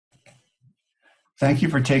Thank you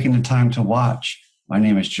for taking the time to watch. My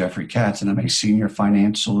name is Jeffrey Katz, and I'm a Senior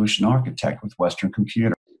Finance Solution Architect with Western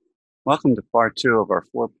Computer. Welcome to part 2 of our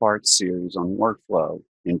 4-part series on workflow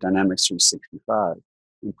in Dynamics 365.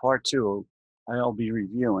 In part 2, I'll be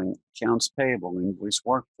reviewing accounts payable invoice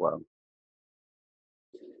workflow.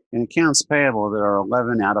 In accounts payable, there are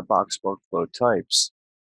 11 out-of-box workflow types.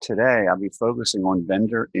 Today, I'll be focusing on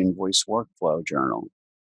vendor invoice workflow journal.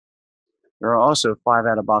 There are also 5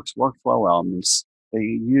 out-of-box workflow elements that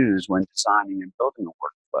you use when designing and building a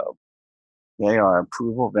workflow. They are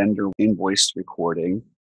approval vendor invoice recording,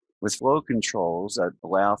 with flow controls that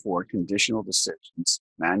allow for conditional decisions,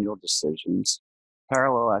 manual decisions,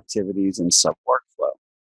 parallel activities, and sub-workflow.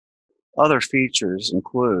 Other features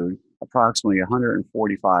include approximately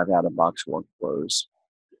 145 out-of-box workflows,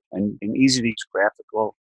 and an easy-to-use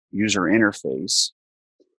graphical user interface,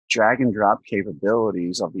 drag and drop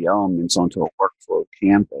capabilities of the elements onto a workflow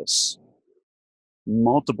canvas,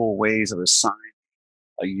 multiple ways of assigning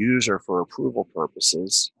a user for approval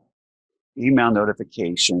purposes, email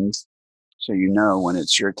notifications, so you know when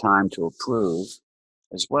it's your time to approve,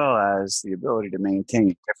 as well as the ability to maintain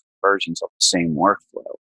different versions of the same workflow.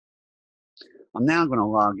 I'm now going to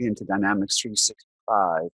log into Dynamics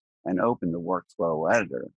 365 and open the workflow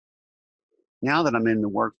editor. Now that I'm in the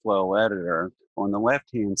workflow editor, on the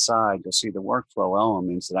left-hand side, you'll see the workflow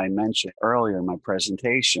elements that I mentioned earlier in my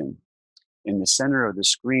presentation. In the center of the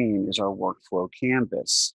screen is our workflow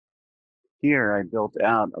canvas. Here, I built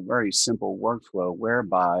out a very simple workflow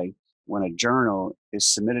whereby when a journal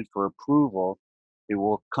is submitted for approval, it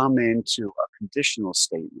will come into a conditional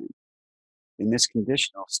statement. In this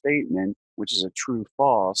conditional statement, which is a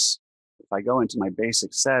true-false, if I go into my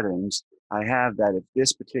basic settings, I have that if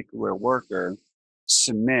this particular worker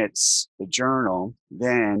submits the journal,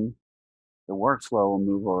 then the workflow will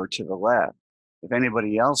move over to the left. If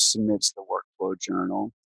anybody else submits the workflow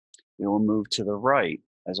journal, it will move to the right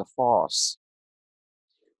as a false.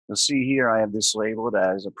 You'll see here I have this labeled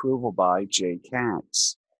as approval by J.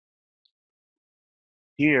 Katz.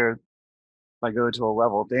 Here, if I go to a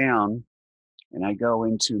level down and I go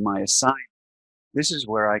into my assignment, this is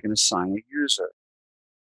where I can assign a user.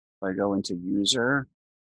 If I go into user,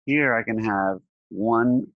 here I can have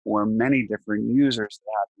one or many different users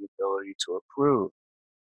that have the ability to approve.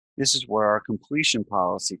 This is where our completion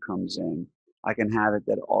policy comes in. I can have it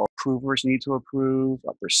that all approvers need to approve,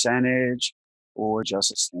 a percentage, or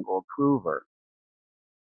just a single approver.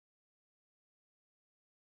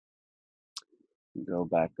 Go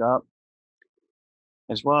back up.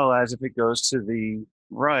 As well as if it goes to the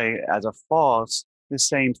right as a false, the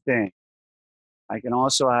same thing. I can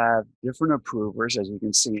also have different approvers, as you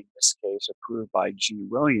can see in this case, approved by G.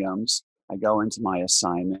 Williams. I go into my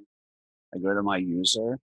assignment. I go to my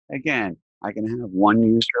user. Again, I can have one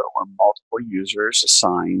user or multiple users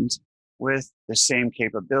assigned with the same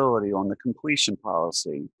capability on the completion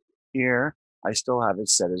policy. Here, I still have it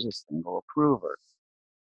set as a single approver.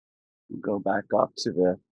 We'll go back up to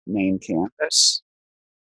the main canvas.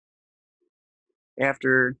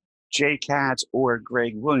 After J. Katz or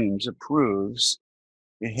Greg Williams approves,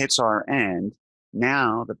 it hits our end.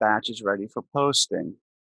 Now the batch is ready for posting.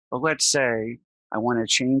 But let's say I want to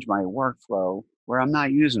change my workflow where I'm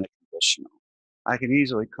not using a conditional. I can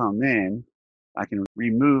easily come in. I can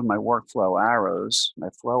remove my workflow arrows, my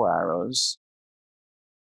flow arrows.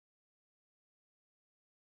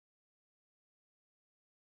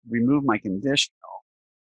 Remove my conditional.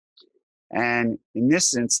 And in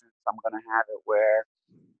this instance, I'm going to have it where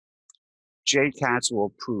J. Katz will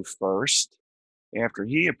approve first. After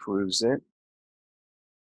he approves it,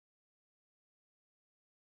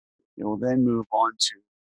 it will then move on to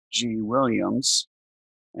G. Williams.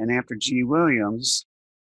 And after G. Williams,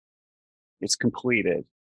 it's completed.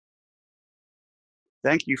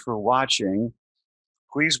 Thank you for watching.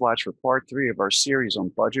 Please watch for part 3 of our series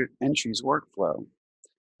on budget entries workflow.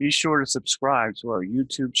 Be sure to subscribe to our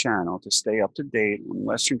YouTube channel to stay up to date on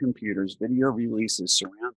Western Computer's video releases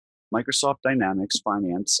surrounding Microsoft Dynamics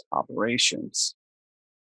finance operations.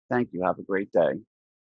 Thank you. Have a great day.